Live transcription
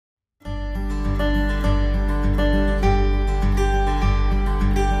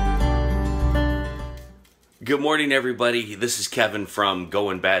Good morning, everybody. This is Kevin from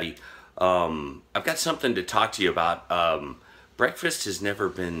Goin Batty. I've got something to talk to you about. Breakfast has never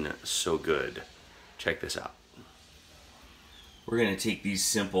been so good. Check this out. We're going to take these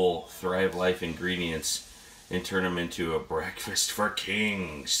simple Thrive Life ingredients and turn them into a breakfast for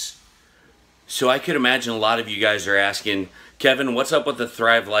kings. So I could imagine a lot of you guys are asking, Kevin, what's up with the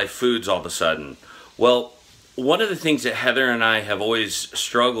Thrive Life foods all of a sudden? Well, one of the things that Heather and I have always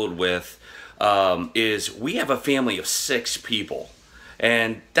struggled with is we have a family of 6 people,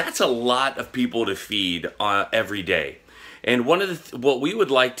 and that's a lot of people to feed every day. And what we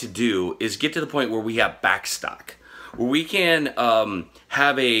would like to do is get to the point where we have backstock, where we can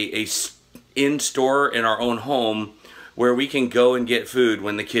have a in-store in our own home where we can go and get food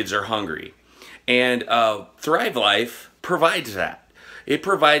when the kids are hungry. And Thrive Life provides that. It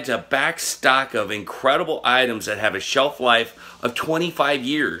provides a backstock of incredible items that have a shelf life of 25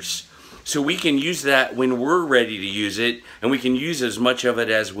 years. So we can use that when we're ready to use it, and we can use as much of it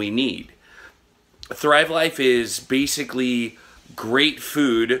as we need. Thrive Life is basically great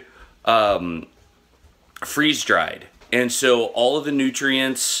food, freeze-dried. And so all of the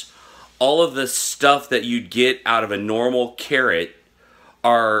nutrients, all of the stuff that you'd get out of a normal carrot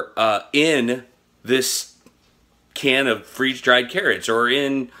are in this can of freeze-dried carrots, or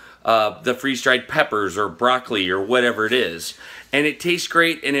in the freeze-dried peppers or broccoli or whatever it is. And it tastes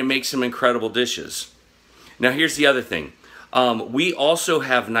great, and it makes some incredible dishes. Now here's the other thing. We also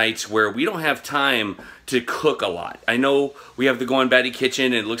have nights where we don't have time to cook a lot. I know we have the Goin Batty kitchen,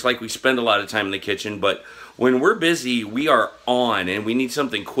 and it looks like we spend a lot of time in the kitchen, but when we're busy, we are on, and we need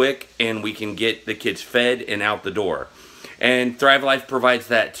something quick, and we can get the kids fed and out the door. And Thrive Life provides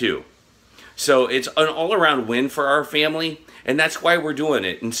that too. So it's an all-around win for our family, and that's why we're doing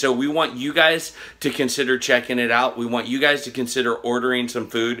it. And so we want you guys to consider checking it out. We want you guys to consider ordering some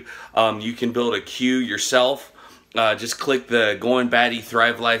food. You can build a queue yourself. Just click the Goin Batty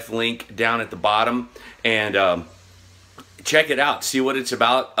Thrive Life link down at the bottom and check it out. See what it's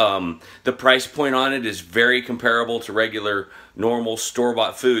about. The price point on it is very comparable to regular, normal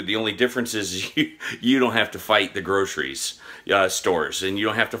store-bought food. The only difference is you don't have to fight the groceries stores, and you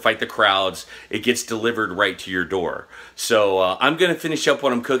don't have to fight the crowds. It gets delivered right to your door. So I'm going to finish up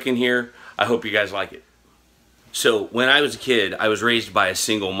what I'm cooking here. I hope you guys like it. So when I was a kid, I was raised by a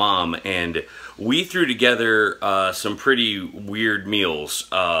single mom, and we threw together some pretty weird meals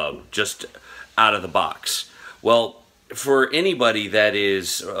just out of the box. Well, for anybody that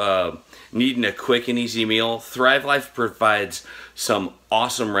is needing a quick and easy meal, Thrive Life provides some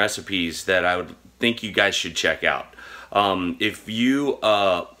awesome recipes that I would think you guys should check out. If you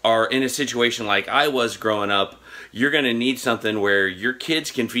are in a situation like I was growing up, you're going to need something where your kids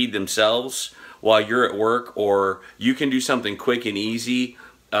can feed themselves while you're at work, or you can do something quick and easy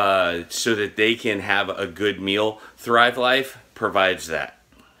so that they can have a good meal. Thrive Life provides that.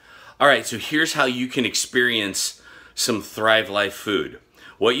 Alright, so here's how you can experience some Thrive Life food.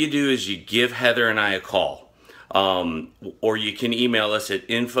 What you do is you give Heather and I a call. Or you can email us at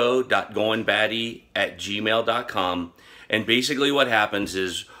info.goinbatty@gmail.com, and basically what happens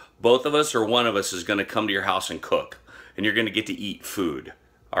is both of us or one of us is going to come to your house and cook, and you're going to get to eat food.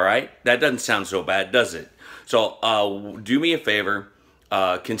 Alright? That doesn't sound so bad, does it? So do me a favor,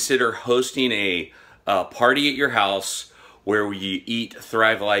 consider hosting a party at your house where you eat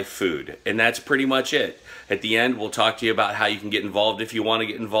Thrive Life food, and that's pretty much it. At the end, we'll talk to you about how you can get involved if you want to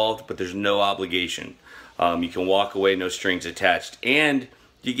get involved, but there's no obligation. You can walk away, no strings attached, and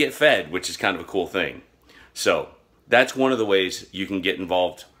you get fed, which is kind of a cool thing. So that's one of the ways you can get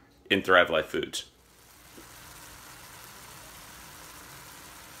involved in Thrive Life Foods.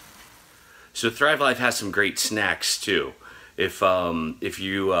 So Thrive Life has some great snacks too. If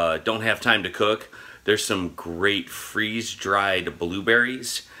you don't have time to cook, there's some great freeze-dried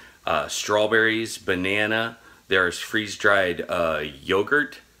blueberries, strawberries, banana. There's freeze-dried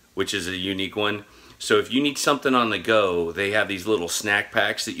yogurt, which is a unique one. So if you need something on the go, they have these little snack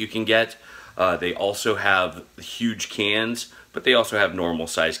packs that you can get. They also have huge cans, but they also have normal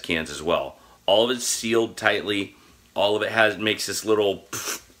sized cans as well. All of it's sealed tightly. All of it makes this little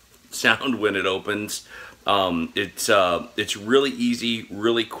sound when it opens. It's really easy,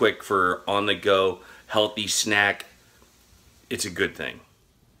 really quick for on the go, healthy snack. It's a good thing.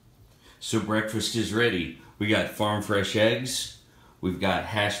 So breakfast is ready. We got farm fresh eggs. We've got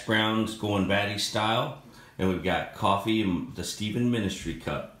hash browns Goin Batty style, and we've got coffee in the Stephen Ministry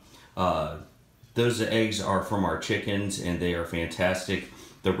cup. Those eggs are from our chickens, and they are fantastic.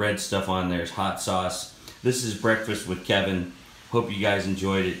 The red stuff on there is hot sauce. This is Breakfast with Kevin. Hope you guys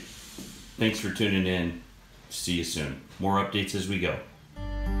enjoyed it. Thanks for tuning in. See you soon. More updates as we go.